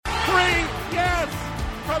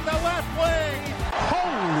from the left wing.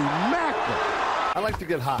 Holy mackerel. I like to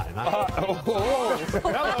get high. Hello.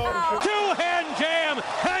 Two-hand jam,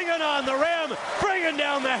 hanging on the rim, bringing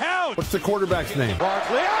down the house. What's the quarterback's name?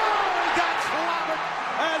 Barkley. Oh, he got clobbered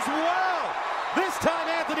as well. This time,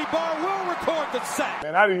 Anthony Barr will record the sack.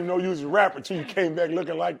 Man, I didn't even know you was a rapper until you came back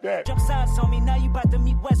looking like that. Jump sides on me, now you about to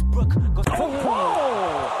meet Westbrook. Russell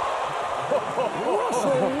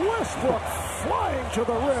Westbrook flying to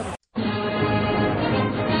the rim.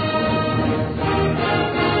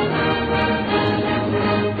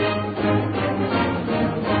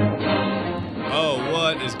 Oh,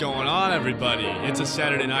 what is going on, everybody? It's a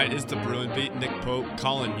Saturday night. It's the Bruin Beat. Nick Pope,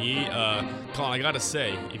 Colin Yee. Colin, I gotta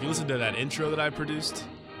say, if you listen to that intro that I produced,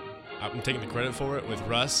 I'm taking the credit for it with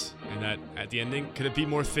Russ, and that at the ending, could it be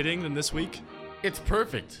more fitting than this week? It's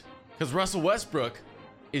perfect, because Russell Westbrook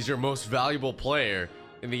is your most valuable player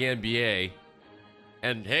in the NBA.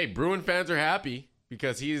 And hey, Bruin fans are happy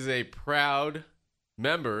because he's a proud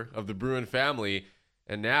member of the Bruin family.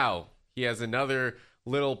 And now he has another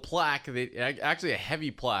little plaque, actually a heavy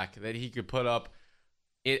plaque, that he could put up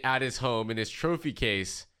at his home in his trophy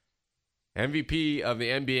case. MVP of the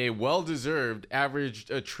NBA, well-deserved, averaged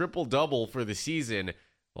a triple-double for the season.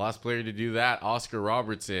 Last player to do that, Oscar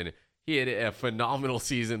Robertson. He had a phenomenal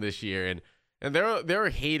season this year. And there are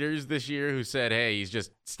haters this year who said, hey, he's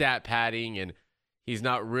just stat padding and he's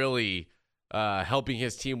not really helping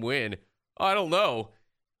his team win. I don't know.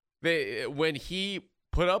 When he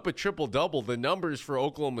put up a triple-double, the numbers for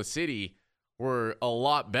Oklahoma City were a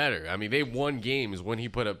lot better. I mean, they won games when he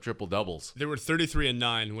put up triple-doubles. They were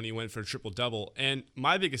 33-9 when he went for a triple-double. And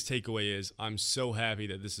my biggest takeaway is I'm so happy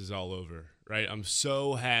that this is all over, right? I'm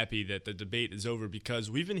so happy that the debate is over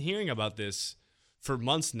because we've been hearing about this for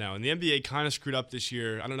months now. And the NBA kind of screwed up this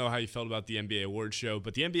year. I don't know how you felt about the NBA award show,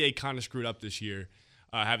 but the NBA kind of screwed up this year,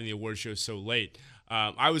 having the award show so late.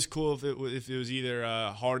 I was cool if it was either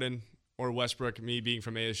Harden or Westbrook. Me being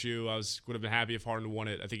from ASU, would have been happy if Harden won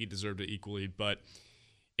it. I think he deserved it equally. But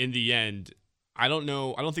in the end, I don't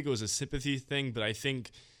know. I don't think it was a sympathy thing, but I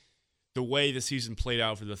think the way the season played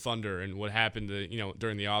out for the Thunder and what happened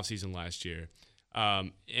during the offseason last year,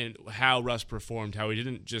 and how Russ performed, how he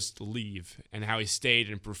didn't just leave, and how he stayed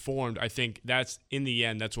and performed, I think that's, in the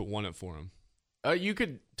end, that's what won it for him. You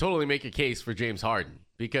could totally make a case for James Harden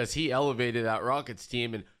because he elevated that Rockets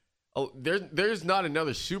team, and there's not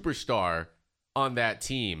another superstar on that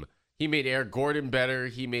team. He made Eric Gordon better.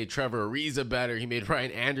 He made Trevor Ariza better. He made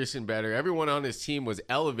Ryan Anderson better. Everyone on his team was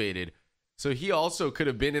elevated. So he also could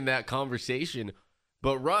have been in that conversation.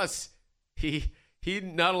 But Russ, he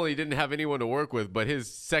not only didn't have anyone to work with, but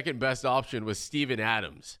his second best option was Steven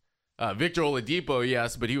Adams. Victor Oladipo,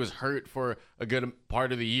 yes, but he was hurt for a good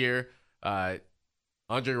part of the year.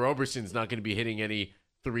 Andre Roberson's not going to be hitting any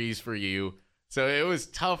threes for you. So it was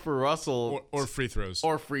tough for Russell. Or free throws.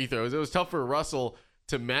 Or free throws. It was tough for Russell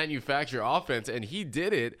to manufacture offense, and he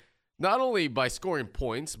did it not only by scoring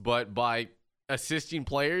points, but by assisting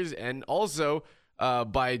players and also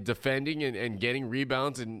by defending and getting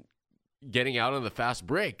rebounds and getting out on the fast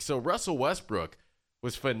break. So Russell Westbrook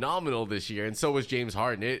was phenomenal this year, and so was James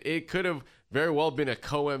Harden. It could have very well been a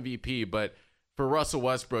co-MVP, but for Russell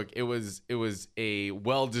Westbrook, it was a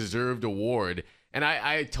well-deserved award. And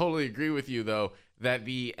I totally agree with you, though, that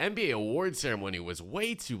the NBA award ceremony was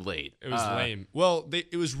way too late. It was lame. Well,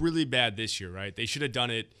 it was really bad this year, right? They should have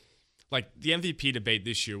done it. Like, the MVP debate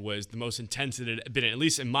this year was the most intense it had been, at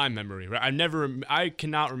least in my memory, right? I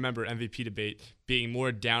cannot remember MVP debate being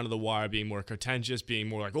more down to the wire, being more contentious, being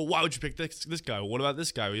more like, oh, why would you pick this guy? Well, what about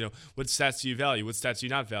this guy? What stats do you value? What stats do you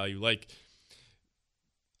not value? Like,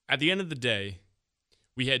 at the end of the day,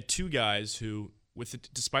 we had two guys who,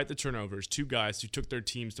 despite the turnovers, two guys who took their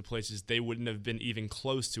teams to places they wouldn't have been even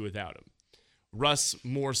close to without him. Russ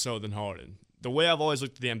more so than Harden. The way I've always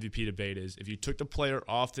looked at the MVP debate is, if you took the player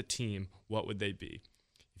off the team, what would they be?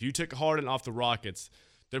 If you took Harden off the Rockets,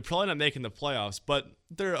 they're probably not making the playoffs, but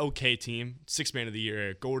they're an okay team. Sixth man of the year,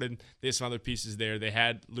 Eric Gordon. They had some other pieces there. They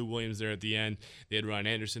had Lou Williams there at the end. They had Ryan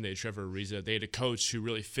Anderson. They had Trevor Ariza. They had a coach who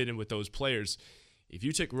really fit in with those players. If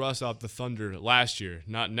you took Russ off the Thunder last year,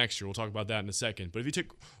 not next year, we'll talk about that in a second, but if you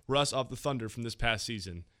took Russ off the Thunder from this past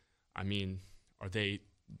season, I mean, are they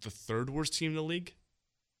the third worst team in the league?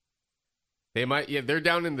 They might, yeah. They're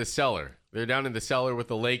down in the cellar. They're down in the cellar with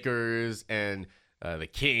the Lakers and the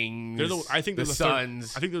Kings. I think they're the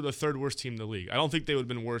Suns. I think they're the third worst team in the league. I don't think they would have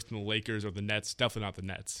been worse than the Lakers or the Nets. Definitely not the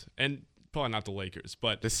Nets, and probably not the Lakers.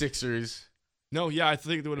 But the Sixers. No, yeah, I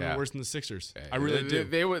think they would have been worse than the Sixers. I really do.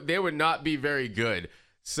 They would not be very good.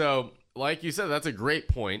 So, like you said, that's a great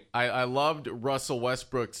point. I loved Russell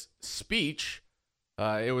Westbrook's speech.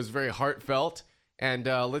 It was very heartfelt. And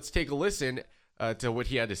let's take a listen to what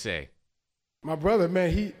he had to say. My brother,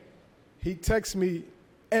 man, he texts me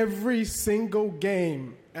every single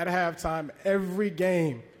game at halftime, every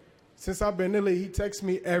game. Since I've been in the league, he texts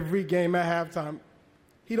me every game at halftime.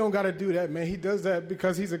 He don't got to do that, man. He does that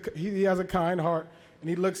because he has a kind heart, and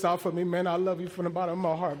he looks out for me. Man, I love you from the bottom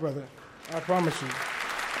of my heart, brother. I promise you.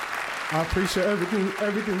 I appreciate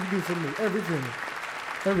everything you do for me,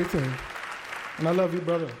 everything. And I love you,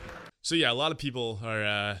 brother. So yeah, a lot of people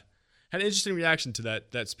had an interesting reaction to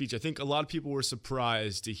that speech. I think a lot of people were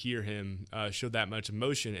surprised to hear him show that much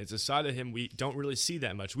emotion. It's a side of him we don't really see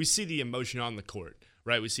that much. We see the emotion on the court,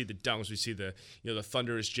 right? We see the dunks, we see the the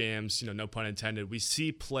thunderous jams, no pun intended. We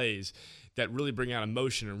see plays that really bring out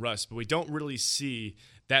emotion in Russ, but we don't really see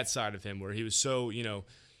that side of him where he was so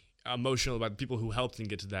emotional about the people who helped him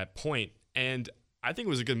get to that point. And I think it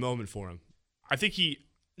was a good moment for him. I think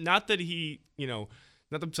not that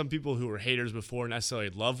some people who were haters before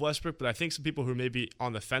necessarily love Westbrook, but I think some people who are maybe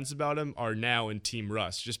on the fence about him are now in Team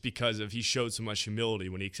Russ just because he showed so much humility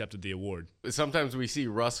when he accepted the award. Sometimes we see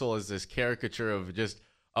Russell as this caricature of just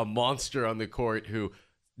a monster on the court who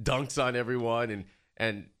dunks on everyone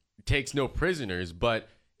and takes no prisoners, but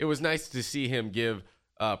it was nice to see him give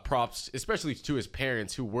props, especially to his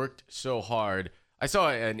parents who worked so hard. I saw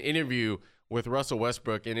an interview with Russell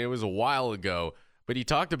Westbrook, and it was a while ago, but he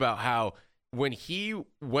talked about how when he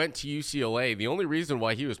went to UCLA, the only reason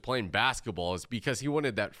why he was playing basketball is because he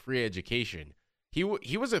wanted that free education. He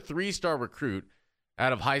was a 3-star recruit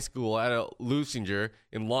out of high school at Lucinger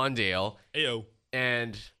in Lawndale. Ayo.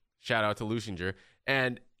 And shout out to Lucinger.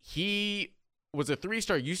 And he was a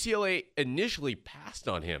 3-star. UCLA initially passed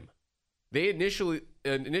on him. They initially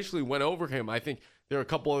went over him. I think there were a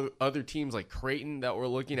couple of other teams like Creighton that were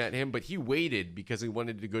looking at him, but he waited because he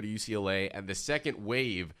wanted to go to UCLA. And the second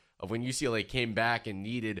wave of when UCLA came back and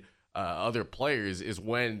needed other players is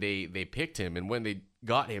when they picked him and when they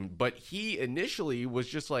got him. But he initially was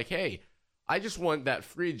just like, hey, I just want that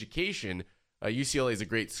free education. UCLA is a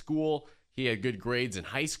great school. He had good grades in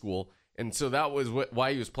high school. And so that was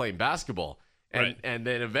why he was playing basketball. And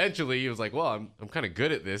then eventually he was like, well, I'm kind of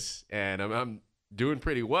good at this and I'm doing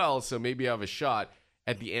pretty well. So maybe I have a shot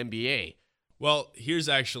at the NBA. Well, here's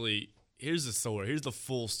the story. Here's the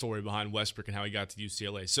full story behind Westbrook and how he got to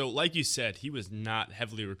UCLA. So like you said, he was not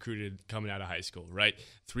heavily recruited coming out of high school, right?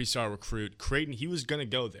 3-star recruit. Creighton, he was going to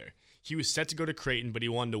go there. He was set to go to Creighton, but he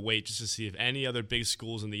wanted to wait just to see if any other big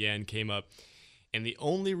schools in the end came up. And the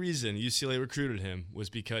only reason UCLA recruited him was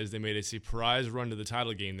because they made a surprise run to the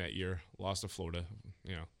title game that year, lost to Florida.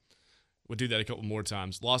 We'll do that a couple more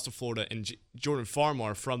times. Lost to Florida, and Jordan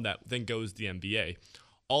Farmar from that then goes to the NBA.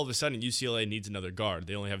 All of a sudden, UCLA needs another guard.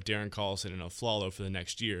 They only have Darren Collison and Aflalo for the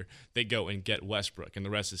next year. They go and get Westbrook, and the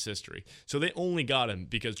rest is history. So they only got him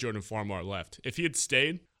because Jordan Farmar left. If he had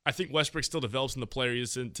stayed, I think Westbrook still develops in the player he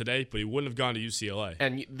is in today, but he wouldn't have gone to UCLA.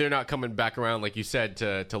 And they're not coming back around, like you said,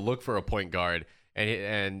 to look for a point guard.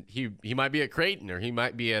 And he might be at Creighton or he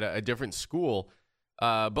might be at a different school.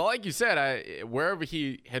 But like you said, wherever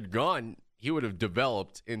he had gone, he would have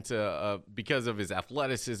developed into, because of his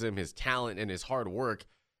athleticism, his talent, and his hard work,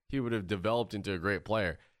 he would have developed into a great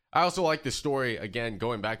player. I also like the story, again,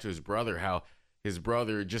 going back to his brother, how his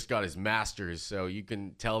brother just got his master's. So you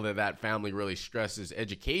can tell that family really stresses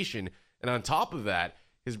education. And on top of that,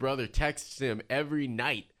 his brother texts him every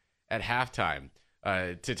night at halftime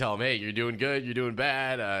to tell him, hey, you're doing good, you're doing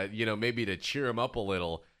bad, maybe to cheer him up a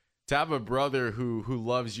little. To have a brother who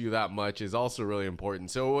loves you that much is also really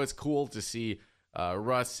important. So it was cool to see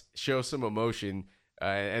Russ show some emotion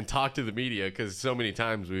and talk to the media, because so many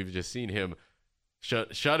times we've just seen him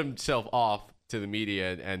shut himself off to the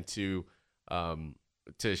media and to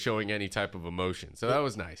showing any type of emotion. So that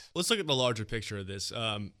was nice. Let's look at the larger picture of this.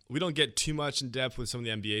 We don't get too much in depth with some of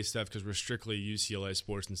the NBA stuff because we're strictly UCLA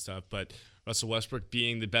sports and stuff, but Russell Westbrook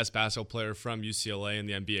being the best basketball player from UCLA in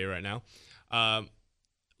the NBA right now.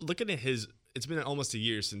 Looking at it's been almost a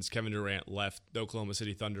year since Kevin Durant left the Oklahoma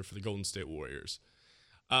City Thunder for the Golden State Warriors.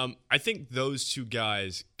 I think those two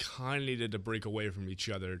guys kind of needed to break away from each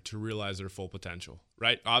other to realize their full potential,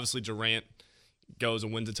 right? Obviously, Durant goes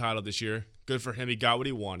and wins a title this year. Good for him. He got what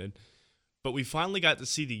he wanted. But we finally got to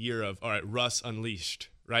see the year of, all right, Russ unleashed,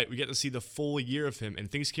 right? We get to see the full year of him, and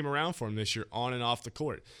things came around for him this year on and off the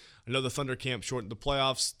court. I know the Thunder camp shortened the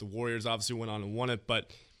playoffs. The Warriors obviously went on and won it.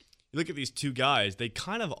 But you look at these two guys, they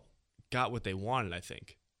kind of got what they wanted, I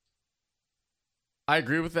think. I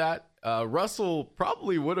agree with that. Russell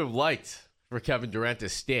probably would have liked for Kevin Durant to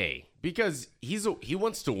stay because he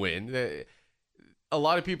wants to win. A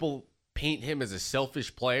lot of people paint him as a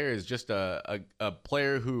selfish player, as just a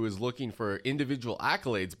player who is looking for individual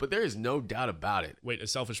accolades, but there is no doubt about it. Wait, a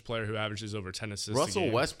selfish player who averages over 10 assists Russell a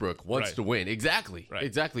game. Westbrook wants to win. Exactly. Right.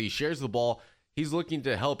 Exactly. He shares the ball. He's looking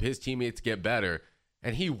to help his teammates get better,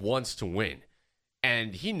 and he wants to win.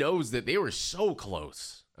 And he knows that they were so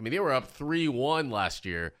close. I mean, they were up 3-1 last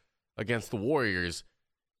year against the Warriors,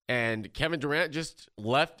 and Kevin Durant just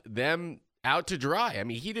left them out to dry. I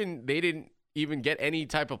mean, they didn't even get any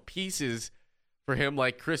type of pieces for him,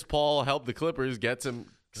 like Chris Paul helped the Clippers get some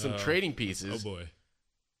trading pieces. Oh boy.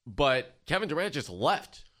 But Kevin Durant just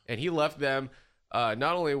left, and he left them not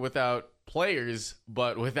only without players,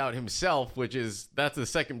 but without himself, that's the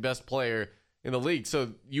second best player in the league.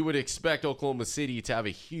 So you would expect Oklahoma City to have a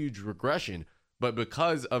huge regression, but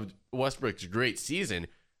because of Westbrook's great season,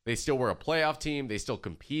 they still were a playoff team. They still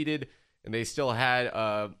competed, and they still had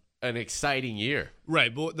an exciting year.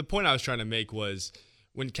 Right. But the point I was trying to make was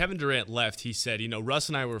when Kevin Durant left, he said, Russ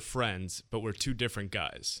and I were friends, but we're two different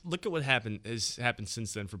guys. Look at what has happened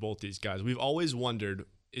since then for both these guys. We've always wondered,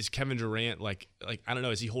 is Kevin Durant like I don't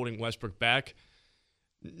know, is he holding Westbrook back?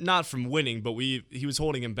 Not from winning, but he was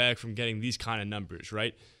holding him back from getting these kind of numbers,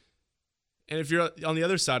 right? And if you're on the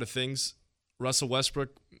other side of things, Russell Westbrook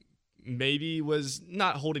maybe was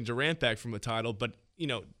not holding Durant back from a title, but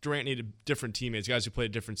Durant needed different teammates, guys who played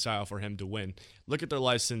a different style for him to win. Look at their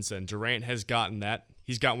lives since then. Durant has gotten that.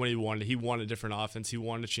 He's gotten what he wanted. He wanted a different offense. He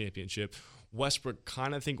wanted a championship. Westbrook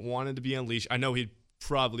kind of wanted to be unleashed. I know he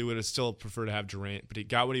probably would have still preferred to have Durant, but he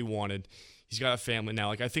got what he wanted. He's got a family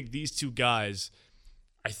now. I think these two guys,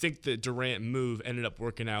 I think the Durant move ended up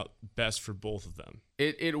working out best for both of them.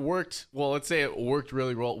 It worked. Well, let's say it worked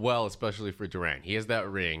really well, especially for Durant. He has that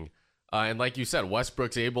ring. And like you said,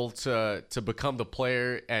 Westbrook's able to become the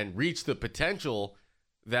player and reach the potential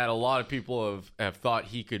that a lot of people have thought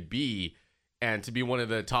he could be, and to be one of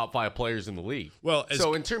the top 5 players in the league. Well,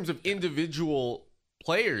 so in terms of individual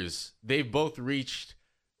players, they've both reached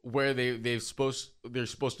where they're supposed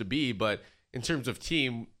to be. But in terms of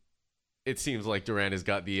team, it seems like Durant has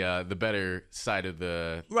got the better side of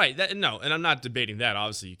the right. And I'm not debating that.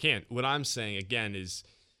 Obviously, you can't. What I'm saying again is,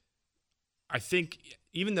 I think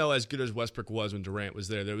even though as good as Westbrook was when Durant was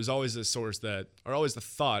there was always the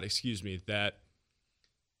thought, that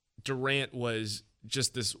Durant was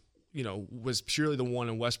just this, was purely the one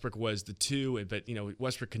and Westbrook was the two. But,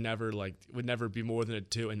 Westbrook would never be more than a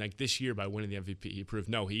two. And this year by winning the MVP, he proved,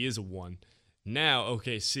 no, he is a one. Now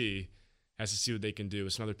OKC has to see what they can do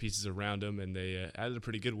with some other pieces around him. And they added a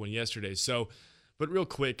pretty good one yesterday. So, but real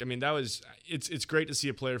quick, I mean, it's great to see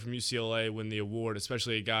a player from UCLA win the award,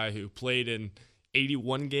 especially a guy who played in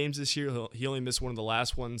 81 games this year. He only missed one of the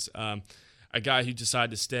last ones. A guy who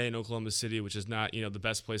decided to stay in Oklahoma City, which is not, the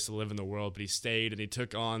best place to live in the world, but he stayed and he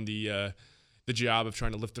took on the job of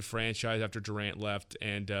trying to lift the franchise after Durant left.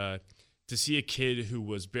 And to see a kid who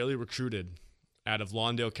was barely recruited out of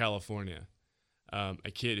Lawndale, California,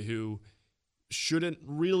 a kid who shouldn't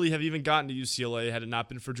really have even gotten to UCLA had it not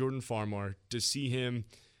been for Jordan Farmar, to see him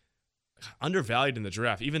undervalued in the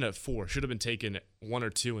draft, even at 4, should have been taken 1 or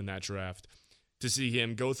 2 in that draft. To see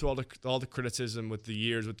him go through all the criticism with the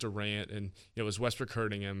years with Durant, and was Westbrook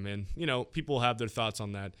hurting him, and people have their thoughts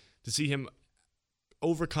on that. To see him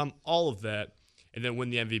overcome all of that and then win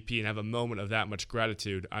the MVP and have a moment of that much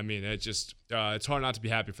gratitude, I mean, it's hard not to be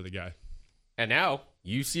happy for the guy. And now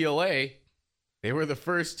UCLA, they were the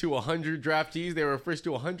first to 100 draftees. They were first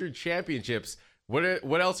to 100 championships. What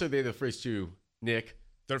else are they the first to, Nick?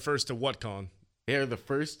 They're first to what, Colin? They're the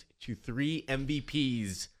first to 3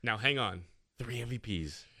 MVPs. Now, hang on. 3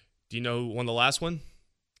 MVPs. Do you know who won the last one?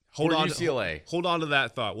 Hold on, UCLA. Hold on to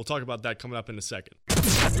that thought. We'll talk about that coming up in a second.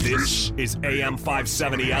 This is AM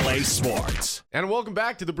 570 LA Sports. And welcome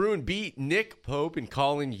back to the Bruin Beat. Nick Pope and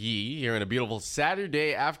Colin Yee here on a beautiful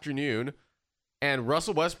Saturday afternoon. And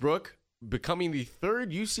Russell Westbrook becoming the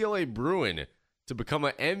 3rd UCLA Bruin to become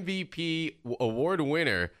an MVP award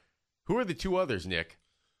winner. Who are the 2 others, Nick?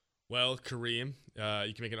 Well, Kareem.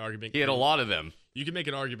 You can make an argument. He had a lot of them. You can make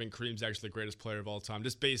an argument Kareem's actually the greatest player of all time,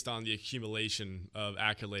 just based on the accumulation of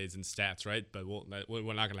accolades and stats, right? But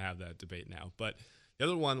we're not going to have that debate now. But the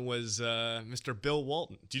other one was Mr. Bill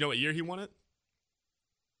Walton. Do you know what year he won it?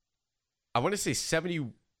 I want to say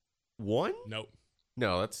 71? Nope.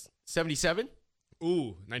 No, that's 77?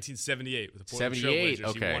 Ooh, 1978 with the Portland 78, Trailblazers.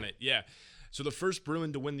 okay. He won it, yeah. So the first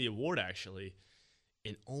Bruin to win the award, actually,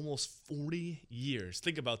 in almost 40 years.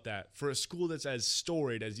 Think about that. For a school that's as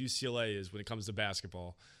storied as UCLA is when it comes to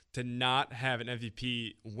basketball, to not have an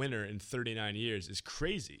MVP winner in 39 years is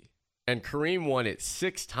crazy. And Kareem won it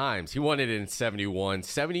 6 times. He won it in 71,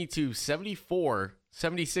 72, 74,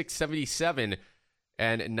 76, 77,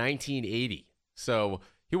 and 1980. So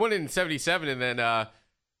he won it in 77, and then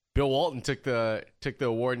Bill Walton took the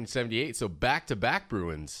award in 78. So back-to-back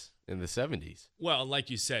Bruins in the 70s. Well, like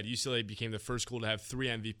you said, UCLA became the first school to have 3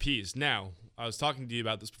 MVPs. Now, I was talking to you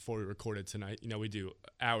about this before we recorded tonight. You know, we do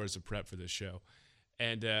hours of prep for this show.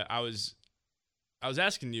 And I was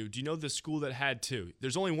asking you, do you know the school that had 2?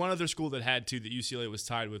 There's only one other school that had 2 that UCLA was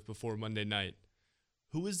tied with before Monday night.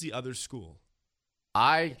 Who is the other school?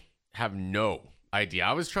 I have no idea.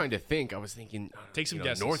 I was trying to think. I was thinking, take some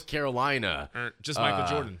guesses. North Carolina. Just Michael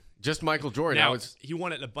Jordan. Just Michael Jordan. Now, he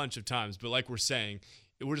won it a bunch of times, but like we're saying,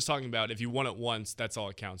 we're just talking about if you won it once, that's all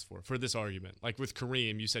it counts for this argument. Like with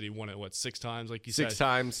Kareem, you said he won it, 6 times? Like you said? 6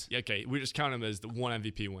 times. Yeah, okay, we just count him as the one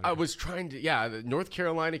MVP winner. I was trying to, North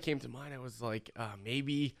Carolina came to mind. I was like,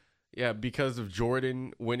 maybe, because of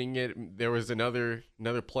Jordan winning it, there was another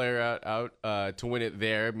player out to win it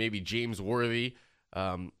there, maybe James Worthy.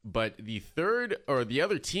 But the third or the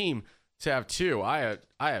other team to have 2, I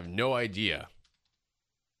have no idea.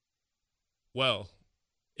 Well,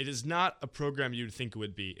 it is not a program you'd think it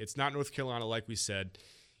would be. It's not North Carolina, like we said.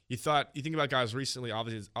 You think about guys recently.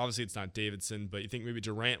 Obviously, it's not Davidson, but you think maybe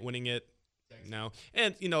Durant winning it. No,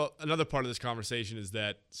 and another part of this conversation is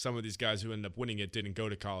that some of these guys who ended up winning it didn't go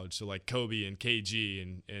to college. So like Kobe and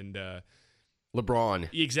KG and LeBron.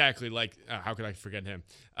 Exactly. Like how could I forget him?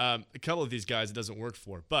 A couple of these guys it doesn't work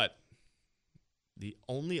for, but the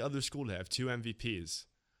only other school to have 2 MVPs,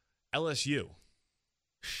 LSU.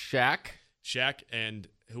 Shaq and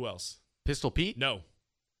who else? Pistol Pete? No.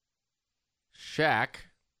 Shaq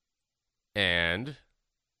and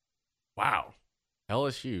wow.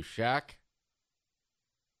 LSU, Shaq.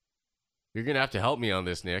 You're going to have to help me on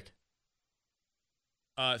this, Nick.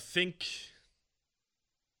 Think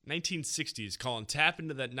 1960s. Colin, tap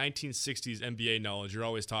into that 1960s NBA knowledge you're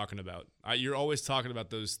always talking about. You're always talking about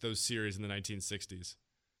those series in the 1960s.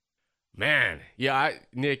 Man. Yeah,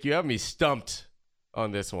 Nick, you have me stumped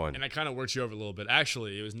on this one. And I kind of worked you over a little bit.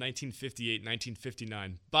 Actually, it was 1958,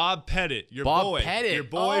 1959. Bob Pettit, your Bob boy. Pettit. Your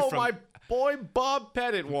boy from my boy Bob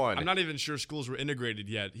Pettit won. I'm not even sure schools were integrated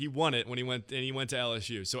yet. He won it when he went to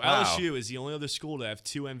LSU. So Wow. LSU is the only other school to have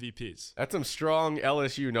 2 MVPs. That's some strong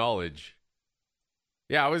LSU knowledge.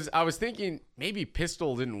 Yeah, I was thinking maybe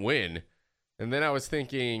Pistol didn't win. And then I was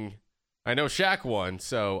thinking I know Shaq won,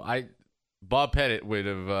 so Bob Pettit would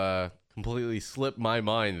have completely slipped my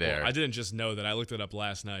mind there. Well, I didn't just know that. I looked it up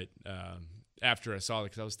last night after I saw it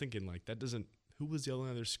because I was thinking like who was the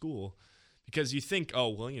only other school? Because you think, oh,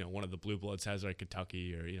 well, one of the Blue Bloods has like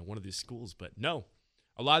Kentucky or, one of these schools. But no,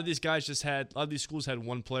 a lot of these schools had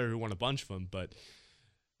one player who won a bunch of them. But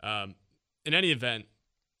in any event,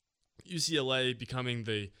 UCLA becoming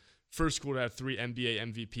the first school to have 3 NBA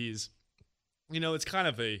MVPs, it's kind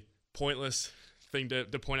of a pointless thing to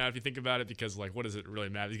point out if you think about it because, like, what does it really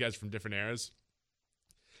matter? These guys are from different eras.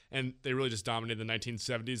 And they really just dominated the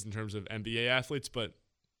 1970s in terms of NBA athletes. But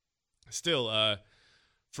still,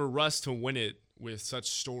 for Russ to win it with such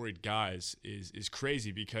storied guys is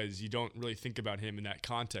crazy because you don't really think about him in that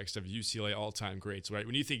context of UCLA all-time greats, right?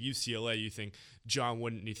 When you think UCLA, you think John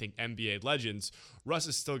Wooden, and you think NBA legends. Russ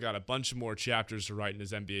has still got a bunch of more chapters to write in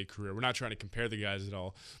his NBA career. We're not trying to compare the guys at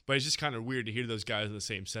all, but it's just kind of weird to hear those guys in the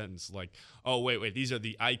same sentence. Like, oh, wait, these are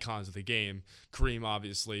the icons of the game. Kareem,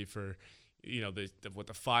 obviously, for the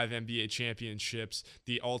 5 NBA championships,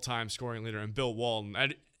 the all-time scoring leader, and Bill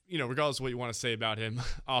Walton. Regardless of what you want to say about him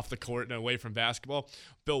off the court and away from basketball,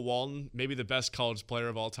 Bill Walton, maybe the best college player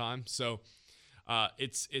of all time. So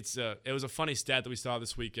it was a funny stat that we saw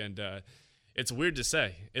this weekend. It's weird to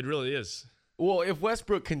say. It really is. Well, if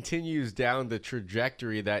Westbrook continues down the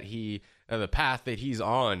trajectory that the path that he's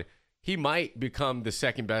on, he might become the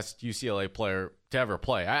second best UCLA player to ever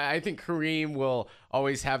play. I think Kareem will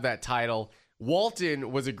always have that title.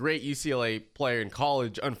 Walton was a great UCLA player in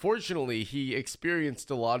college. Unfortunately, he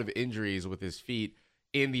experienced a lot of injuries with his feet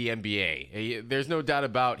in the NBA. There's no doubt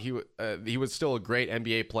about he was still a great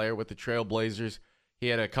NBA player with the Trail Blazers. He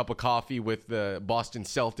had a cup of coffee with the Boston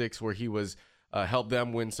Celtics where he was helped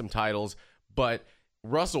them win some titles. But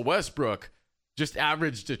Russell Westbrook just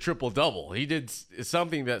averaged a triple-double. He did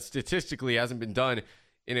something that statistically hasn't been done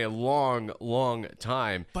in a long, long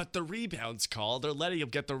time. But the rebounds, Call. They're letting him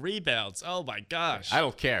get the rebounds. Oh, my gosh. I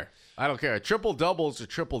don't care. A triple-double is a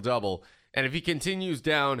triple-double. And if he continues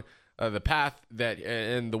down the path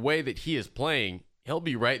and the way that he is playing, he'll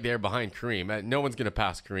be right there behind Kareem. No one's going to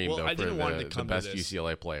pass Kareem, for the best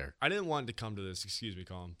UCLA player. I didn't want to come to this. Excuse me,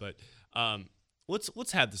 Colin. But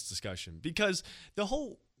let's have this discussion. Because the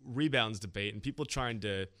whole rebounds debate and people trying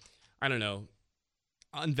to, I don't know,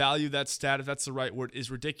 unvalue that stat, if that's the right word,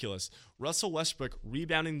 is ridiculous. Russell Westbrook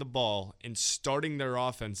rebounding the ball and starting their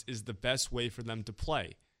offense is the best way for them to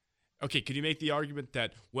play. Okay, could you make the argument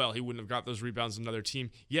that, well, he wouldn't have got those rebounds on another team?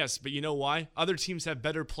 Yes, but you know why? Other teams have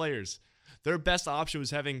better players. Their best option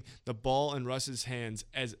was having the ball in Russ's hands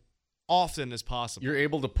as often as possible. You're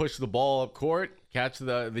able to push the ball up court, catch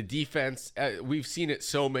the defense. We've seen it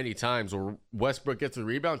so many times where Westbrook gets the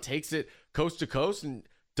rebound, takes it coast to coast, and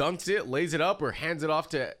dunks it, lays it up, or hands it off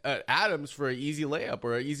to Adams for an easy layup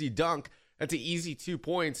or an easy dunk. That's an easy 2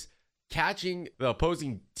 points, catching the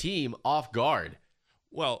opposing team off guard.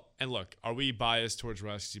 Well, and look, are we biased towards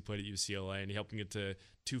Russ because he played at UCLA and he helped him get to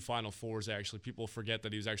 2 Final Fours, actually? People forget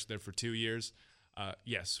that he was actually there for 2 years.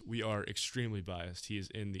 Yes, we are extremely biased. He is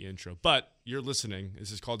in the intro. But you're listening.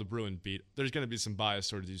 This is called the Bruin Beat. There's going to be some bias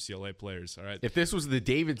towards UCLA players, all right? If this was the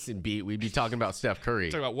Davidson beat, we'd be talking about Steph Curry.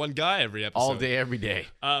 Talking about one guy every episode. All day, every day.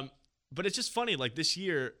 But it's just funny. Like this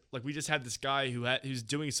year, like we just had this guy who's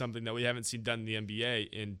doing something that we haven't seen done in the NBA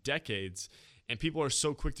in decades. And people are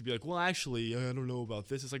so quick to be like, well, actually, I don't know about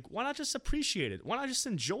this. It's like, why not just appreciate it? Why not just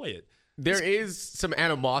enjoy it? There is some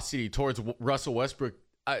animosity towards Russell Westbrook.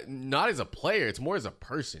 Not as a player, it's more as a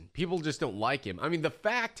person. People just don't like him. I mean, the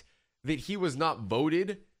fact that he was not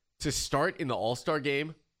voted to start in the All-Star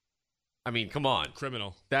game, I mean, come on.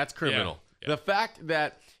 Criminal. That's criminal. Yeah. The fact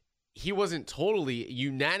that he wasn't totally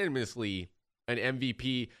unanimously an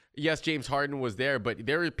MVP. Yes, James Harden was there, but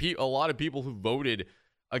there were a lot of people who voted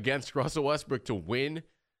against Russell Westbrook to win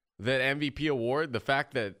that MVP award. The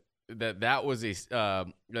fact that was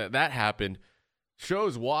that happened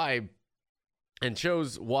shows why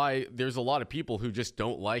there's a lot of people who just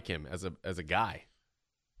don't like him as a guy.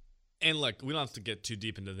 And look, we don't have to get too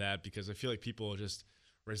deep into that because I feel like people just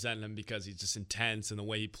resent him because he's just intense in the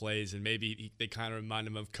way he plays, and maybe they kind of remind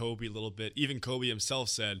him of Kobe a little bit. Even Kobe himself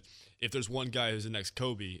said, if there's one guy who's the next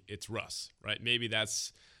Kobe, it's Russ, right? Maybe I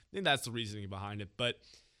think that's the reasoning behind it. But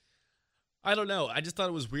I don't know. I just thought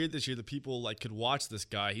it was weird this year that people like could watch this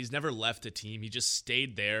guy. He's never left a team. He just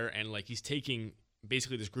stayed there, and like he's taking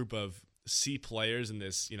basically this group of C players in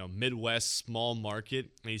this, Midwest small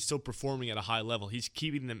market, and he's still performing at a high level. He's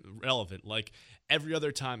keeping them relevant. Like every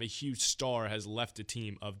other time a huge star has left a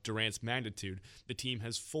team of Durant's magnitude, the team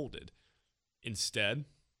has folded. Instead,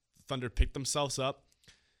 the Thunder picked themselves up.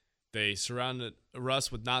 They surrounded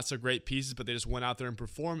Russ with not so great pieces, but they just went out there and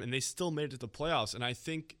performed, and they still made it to the playoffs. And I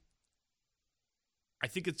think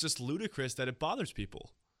it's just ludicrous that it bothers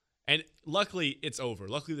people. And luckily, it's over.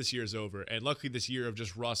 Luckily, this year is over. And luckily, this year of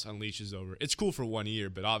just Russ Unleashed is over. It's cool for 1 year,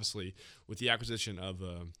 but obviously, with the acquisition of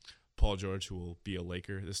Paul George, who will be a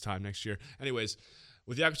Laker this time next year. Anyways,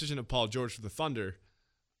 with the acquisition of Paul George for the Thunder,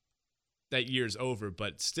 that year's over.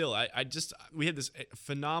 But still, we had this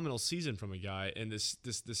phenomenal season from a guy and this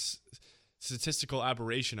statistical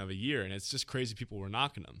aberration of a year. And it's just crazy people were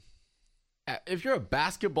knocking him. If you're a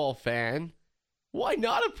basketball fan, why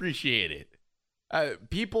not appreciate it?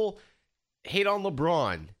 People hate on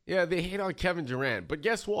LeBron. Yeah, they hate on Kevin Durant. But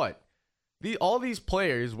guess what? All these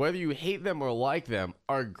players, whether you hate them or like them,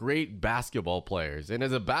 are great basketball players. And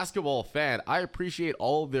as a basketball fan, I appreciate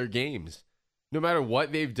all of their games. No matter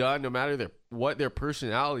what they've done, no matter what their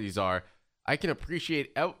personalities are, I can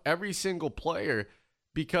appreciate every single player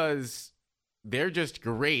because they're just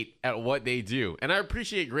great at what they do. And I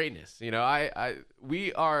appreciate greatness.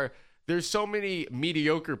 There's so many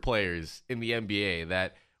mediocre players in the NBA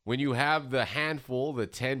that when you have the handful, the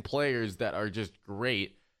 10 players that are just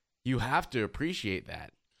great, you have to appreciate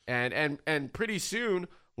that. And pretty soon,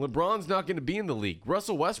 LeBron's not going to be in the league.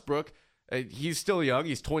 Russell Westbrook, he's still young.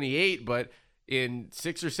 He's 28, but in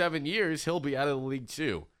 6 or 7 years, he'll be out of the league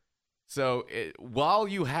too. So while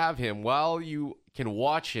you have him, while you can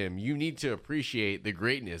watch him, you need to appreciate the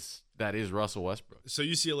greatness that is Russell Westbrook. So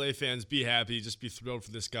UCLA fans, be happy, just be thrilled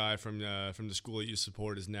for this guy from the school that you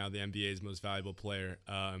support is now the NBA's most valuable player.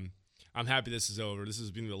 I'm happy this is over. This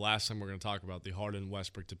has been the last time we're going to talk about the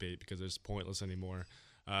Harden-Westbrook debate because it's pointless anymore.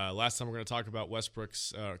 Last time we're going to talk about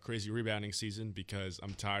Westbrook's crazy rebounding season because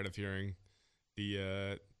I'm tired of hearing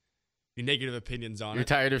the negative opinions on it. You're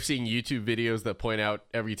tired of seeing YouTube videos that point out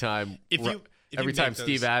every time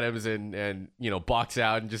Steve Adams and box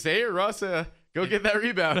out and just say, hey, Russ, go get that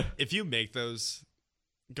rebound. If you make those,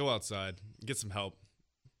 go outside, get some help.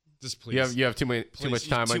 Just please. You have too much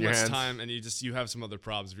time on your hands. Too much time, and you have some other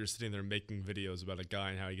problems if you're sitting there making videos about a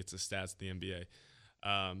guy and how he gets his stats in the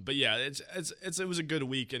NBA. But yeah, it was a good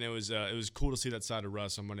week, and it was cool to see that side of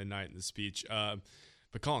Russ on Monday night in the speech.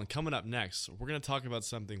 But Colin, coming up next, we're going to talk about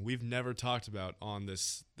something we've never talked about on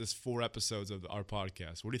this 4 episodes of our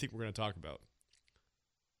podcast. What do you think we're going to talk about?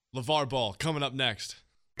 Lavar Ball coming up next.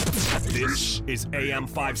 This is AM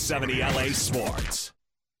 570 LA Sports.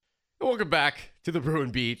 Welcome back to the Bruin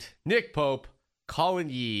Beat. Nick Pope, Colin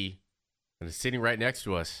Yee, and is sitting right next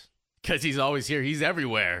to us because he's always here. He's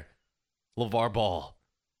everywhere. Lavar Ball.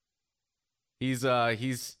 He's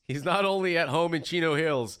not only at home in Chino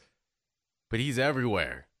Hills, but he's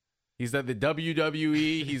everywhere. He's at the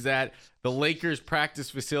WWE. He's at the Lakers practice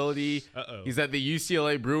facility. Uh-oh. He's at the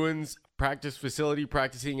UCLA Bruins practice facility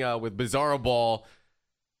practicing with LiAngelo Ball.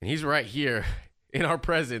 And he's right here in our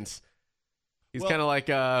presence. He's kind of like...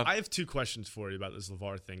 I have two questions for you about this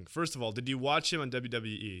Lavar thing. First of all, did you watch him on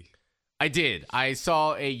WWE? I did. I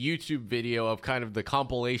saw a YouTube video of kind of the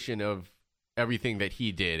compilation of everything that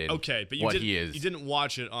he did and okay, but he is. You didn't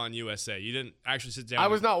watch it on USA. You didn't actually sit down. I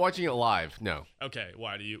was not watching it live, no. Okay,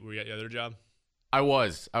 why? Were you at your other job? I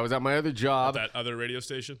was at my other job. At that other radio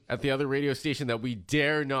station? At the other radio station that we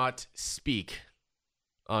dare not speak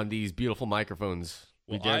on these beautiful microphones.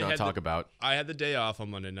 Well, we dare not talk about. I had the day off on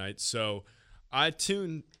Monday night, so I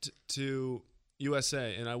tuned to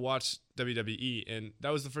USA and I watched WWE, and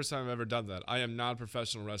that was the first time I've ever done that. I am not a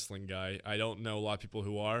professional wrestling guy. I don't know a lot of people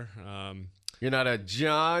who are. You're not a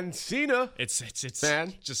John Cena. It's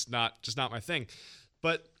fan. just not my thing.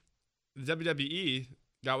 But the WWE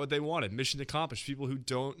got what they wanted. Mission accomplished. People who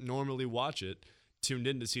don't normally watch it tuned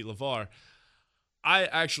in to see Lavar. I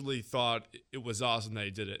actually thought it was awesome that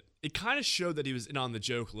he did it. It kind of showed that he was in on the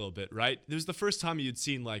joke a little bit, right? It was the first time you'd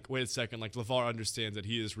seen, like, wait a second, like, Lavar understands that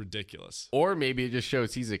he is ridiculous. Or maybe it just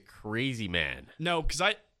shows he's a crazy man. No,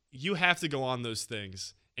 because you have to go on those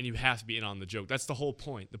things, and you have to be in on the joke. That's the whole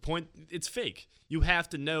point. The point, it's fake. You have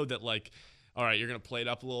to know that, like, all right, you're going to play it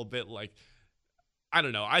up a little bit. Like, I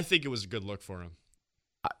don't know. I think it was a good look for him.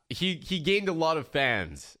 He gained a lot of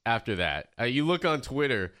fans after that. You look on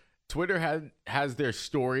Twitter. Twitter has their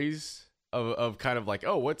stories of kind of like,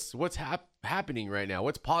 oh, what's happening right now?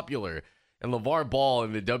 What's popular? And Lavar Ball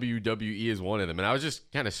in the WWE is one of them. And I was just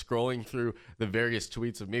kind of scrolling through the various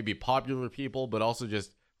tweets of maybe popular people, but also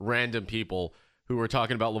just random people who were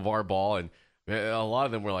talking about Lavar Ball. And a lot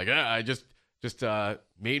of them were like, I just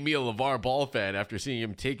made me a Lavar Ball fan after seeing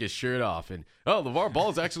him take his shirt off. And, oh, Lavar Ball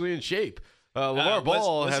is actually in shape. Lavar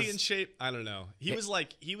Ball was he in shape? I don't know. He was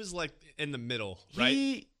like in the middle,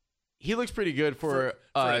 right? He looks pretty good for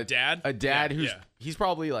a dad. A dad who's he's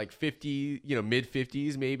probably like 50, mid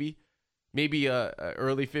 50s maybe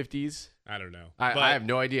early 50s. I don't know. I have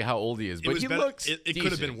no idea how old he is, but he looks. It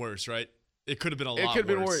could have been worse, right? It could have been a lot worse. It could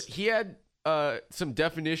have been worse. He had some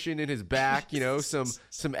definition in his back,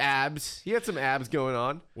 some abs. He had some abs going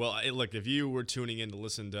on. Well, look, if you were tuning in to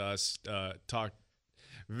listen to us talk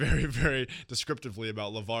very, very descriptively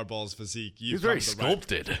about Lavar Ball's physique, he's very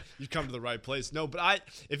sculpted. You've come to the right place. No, but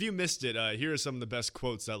if you missed it, here are some of the best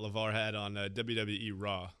quotes that Lavar had on WWE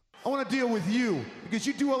Raw. I want to deal with you because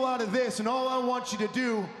you do a lot of this, and all I want you to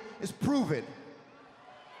do is prove it.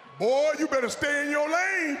 Boy, you better stay in your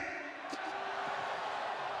lane.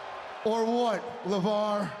 Or what,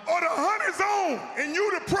 Lavar? Or the hunt is on, and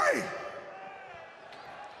you the prey.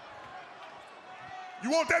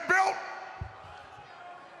 You want that belt?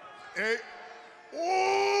 Hey.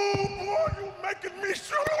 Oh, boy, you making me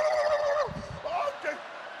sure. Okay.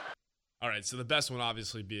 All right, so the best one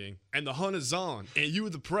obviously being, and the hunt is on, and you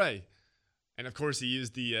the prey. And, of course, he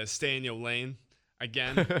used the stay in your lane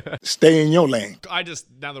again. Stay in your lane.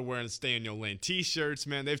 Now they're wearing stay in your lane T-shirts,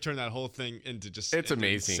 man. They've turned that whole thing into it's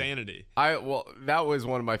amazing. Insanity. That was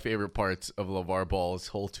one of my favorite parts of Lavar Ball's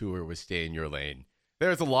whole tour was stay in your lane.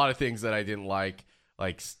 There's a lot of things that I didn't like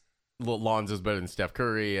Lonzo's better than Steph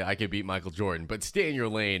Curry. I could beat Michael Jordan. But stay in your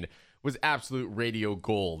lane was absolute radio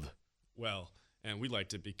gold. Well, and we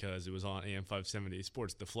liked it because it was on AM 570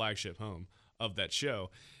 Sports, the flagship home of that show.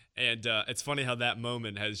 And it's funny how that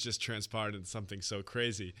moment has just transpired into something so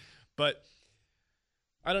crazy. But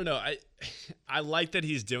I don't know. I like that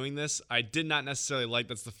he's doing this. I did not necessarily like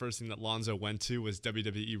that's the first thing that Lonzo went to was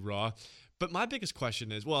WWE Raw. But my biggest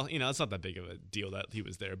question is, well, it's not that big of a deal that he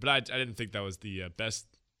was there. But I didn't think that was the best.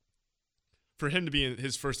 For him to be in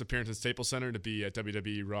his first appearance at Staples Center to be at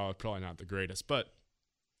WWE Raw, probably not the greatest. But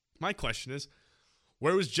my question is,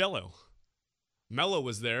 where was Jello? Melo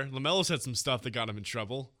was there. LaMelo said some stuff that got him in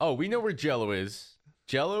trouble. Oh, we know where Jello is.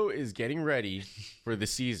 Jello is getting ready for the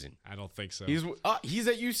season. I don't think so. He's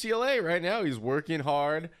at UCLA right now. He's working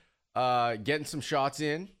hard, getting some shots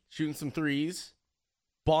in, shooting some threes,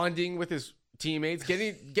 bonding with his teammates,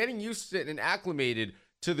 getting used to it and acclimated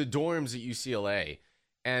to the dorms at UCLA.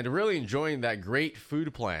 And really enjoying that great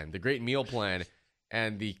food plan, the great meal plan,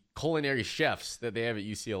 and the culinary chefs that they have at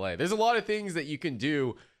UCLA. There's a lot of things that you can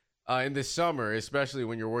do in the summer, especially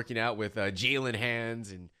when you're working out with Jalen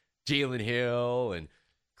Hands and Jalen Hill and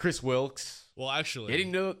Chris Wilkes. Well, actually,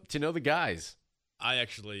 Getting to know the guys. I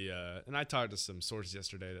actually, and I talked to some sources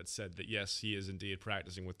yesterday that said that, yes, he is indeed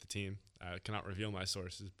practicing with the team. I cannot reveal my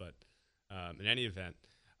sources, but in any event,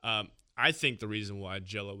 I think the reason why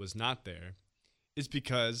Jello was not there is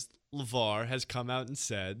because Lavar has come out and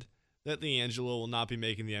said that LiAngelo will not be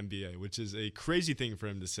making the NBA, which is a crazy thing for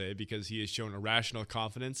him to say because he has shown irrational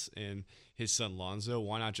confidence in his son Lonzo.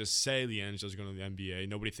 Why not just say LiAngelo's going to the NBA?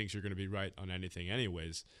 Nobody thinks you're going to be right on anything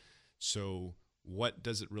anyways. So what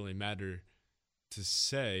does it really matter to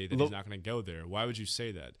say that he's not going to go there? Why would you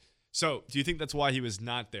say that? So do you think that's why he was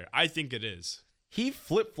not there? I think it is. He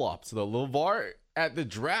flip-flops, though. Lavar at the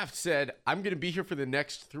draft said, I'm going to be here for the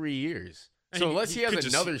next 3 years. So unless he has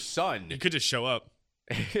another son. He could just show up.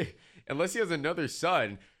 Unless he has another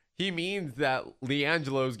son, he means that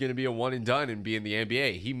LiAngelo is going to be a one and done and be in the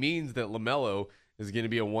NBA. He means that LaMelo is going to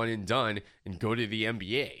be a one and done and go to the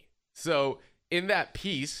NBA. So in that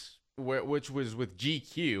piece, which was with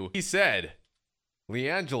GQ, he said,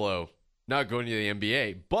 LiAngelo not going to the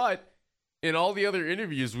NBA. But in all the other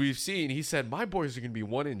interviews we've seen, he said, my boys are going to be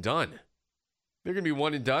one and done. They're going to be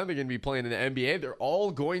one and done. They're going to be playing in the NBA. They're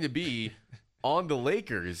all going to be on the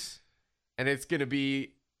Lakers. And it's going to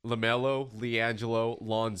be LaMelo, LiAngelo,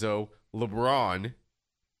 Lonzo, LeBron,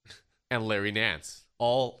 and Larry Nance.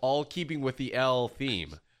 All keeping with the L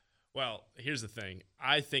theme. Well, here's the thing.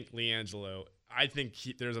 I think LiAngelo,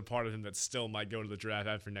 there's a part of him that still might go to the draft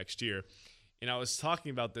after next year. And I was talking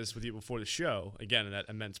about this with you before the show, again, in that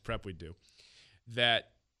immense prep we do,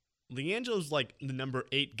 that LiAngelo's like the number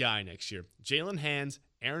 8 guy next year. Jalen Hands,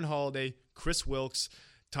 Aaron Holiday, Chris Wilkes,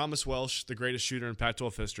 Thomas Welsh, the greatest shooter in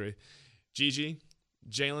Pac-12 history, Gigi,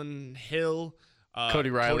 Jalen Hill, Cody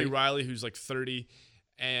Riley, who's like 30,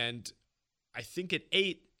 and I think at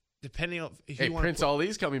 8, depending on Prince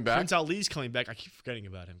Ali's coming back. Prince Ali's coming back. I keep forgetting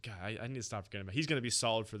about him. God, I need to stop forgetting about him. He's going to be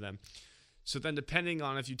solid for them. So then depending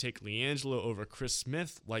on if you take LiAngelo over Chris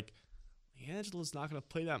Smith, like LiAngelo's not going to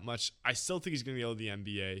play that much. I still think he's going to go to the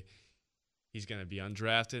NBA. He's going to be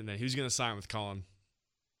undrafted, and then who's going to sign with Colin?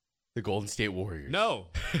 The Golden State Warriors. No.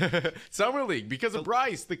 Summer League, because of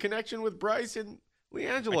Bryce, the connection with Bryce and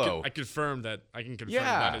LiAngelo. I can confirm that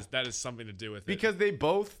that is something to do with it. Because they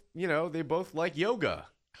both like yoga.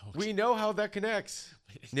 Oh, we know how that connects.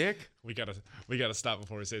 Nick, we gotta stop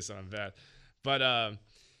before we say something bad. But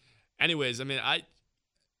anyways, I mean, I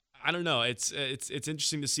don't know. It's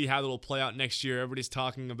interesting to see how it'll play out next year. Everybody's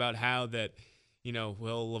talking about how that,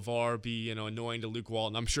 will Lavar be, annoying to Luke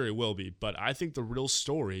Walton? I'm sure he will be, but I think the real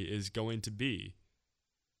story is going to be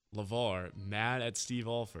Lavar mad at Steve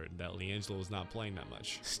Alford that LiAngelo was not playing that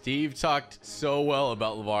much. Steve talked so well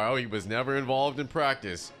about Lavar. Oh, he was never involved in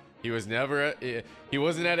practice. He wasn't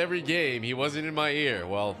at every game. He wasn't in my ear.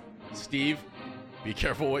 Well, Steve, be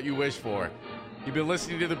careful what you wish for. You've been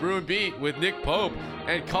listening to the Bruin Beat with Nick Pope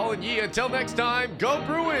and Colin Yee. Until next time, go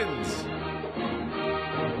Bruins!